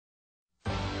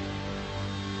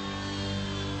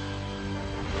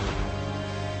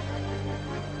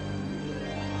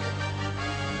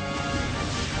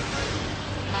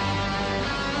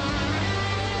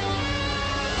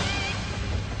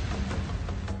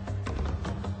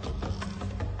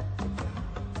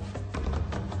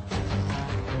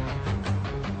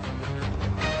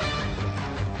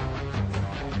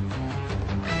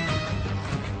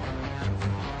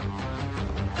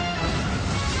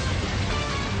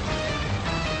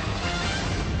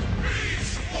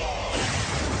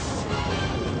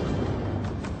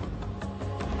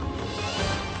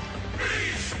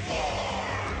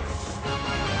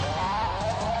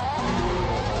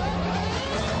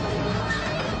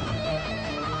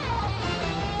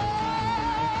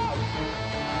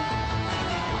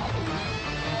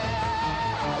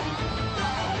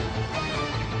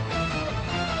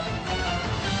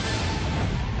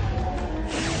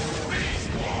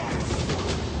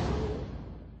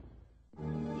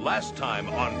Last time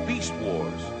on Beast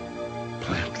Wars.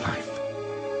 Plant life.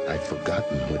 I'd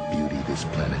forgotten what beauty this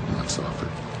planet once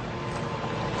offered.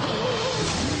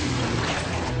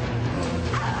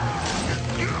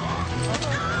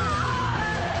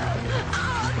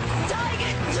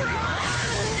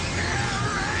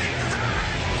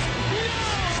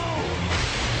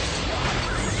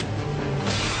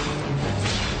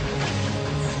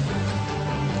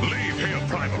 Leave here,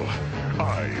 Primal.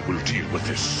 I will deal with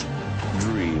this.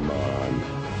 Dream on.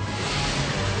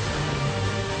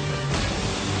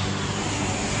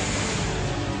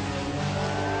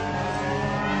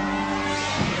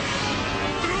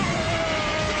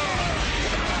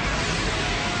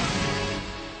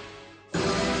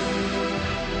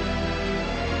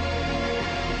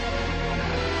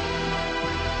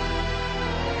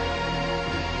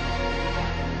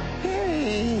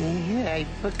 I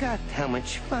forgot how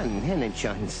much fun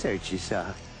energon searches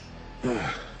are.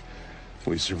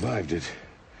 We survived it.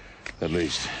 At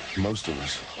least, most of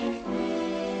us.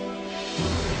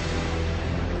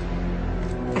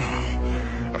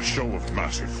 A show of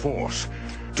massive force.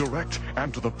 Direct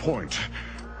and to the point.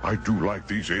 I do like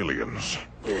these aliens.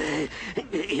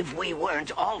 If we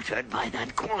weren't altered by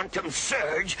that quantum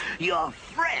surge, your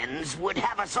friends would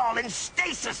have us all in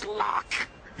stasis lock.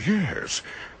 Yes,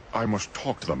 I must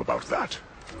talk to them about that.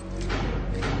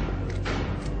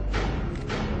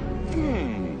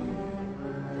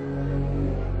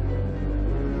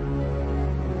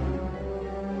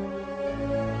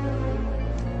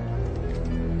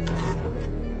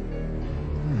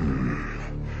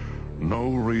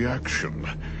 No reaction.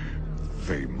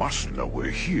 They must know we're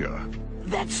here.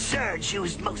 That surge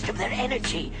used most of their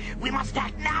energy. We must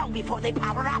act now before they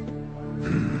power up.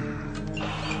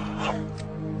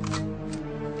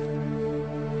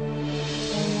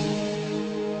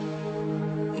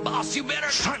 Boss, you better...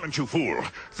 Silence, you fool!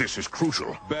 This is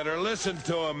crucial. Better listen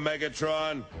to him,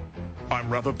 Megatron. I'm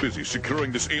rather busy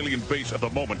securing this alien base at the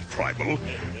moment, Primal.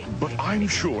 But I'm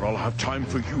sure I'll have time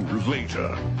for you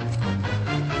later.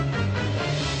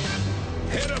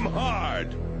 Hit him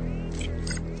hard!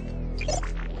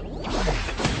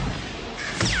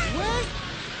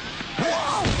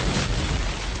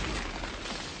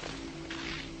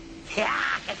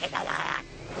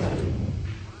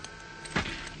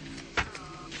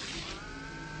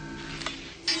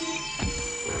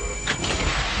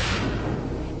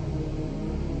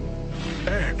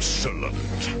 Excellent.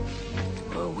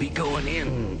 Are we going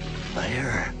in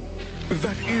there?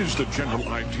 That is the general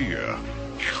idea.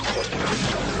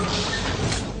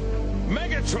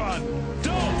 Megatron,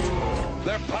 don't!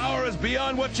 Their power is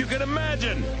beyond what you can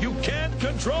imagine. You can't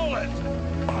control it.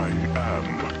 I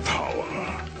am power.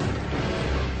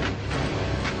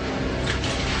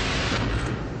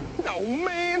 Oh,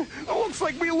 man! Looks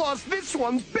like we lost this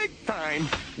one big time.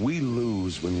 We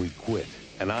lose when we quit,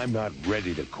 and I'm not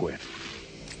ready to quit.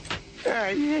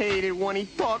 I hate it when he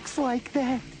talks like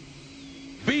that.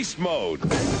 Beast mode!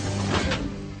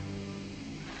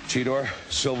 Cheetor,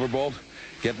 Silverbolt,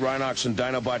 get Rhinox and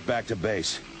Dinobot back to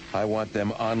base. I want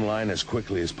them online as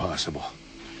quickly as possible.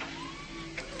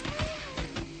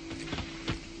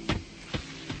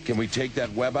 Can we take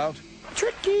that web out?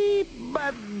 Tricky,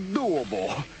 but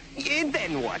doable. And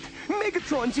then what?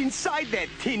 Megatron's inside that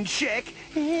tin shack,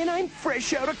 and I'm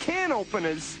fresh out of can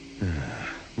openers.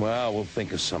 Well, we'll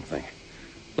think of something.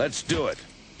 Let's do it.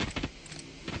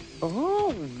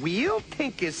 Oh, we'll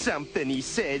think of something, he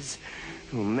says.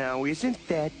 Well, now, isn't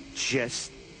that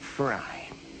just prime?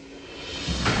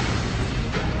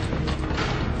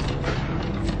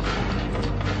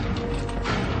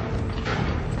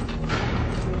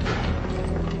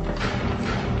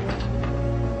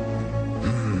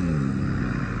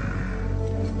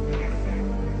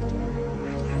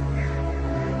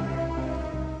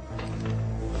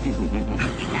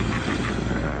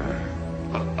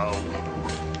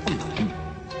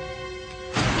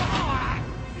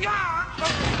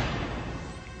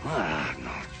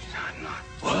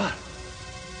 What?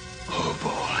 Oh,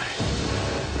 boy.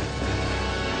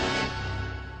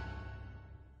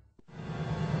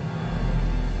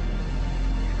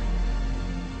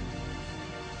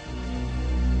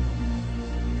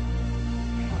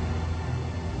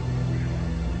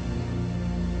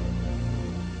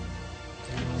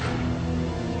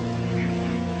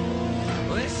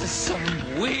 This is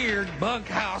some weird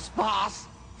bunkhouse, boss.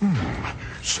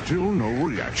 Still no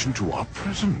reaction to our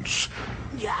presence.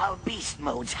 Our beast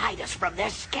modes hide us from their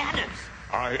scanners.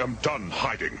 I am done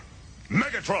hiding.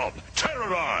 Megatron,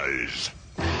 terrorize!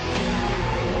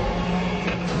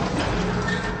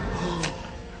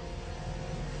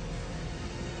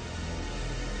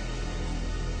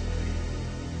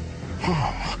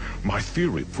 My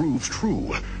theory proves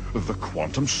true. The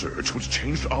quantum surge which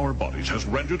changed our bodies has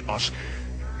rendered us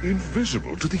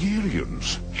invisible to the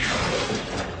aliens.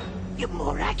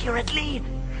 More accurately,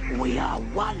 we are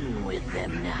one with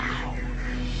them now.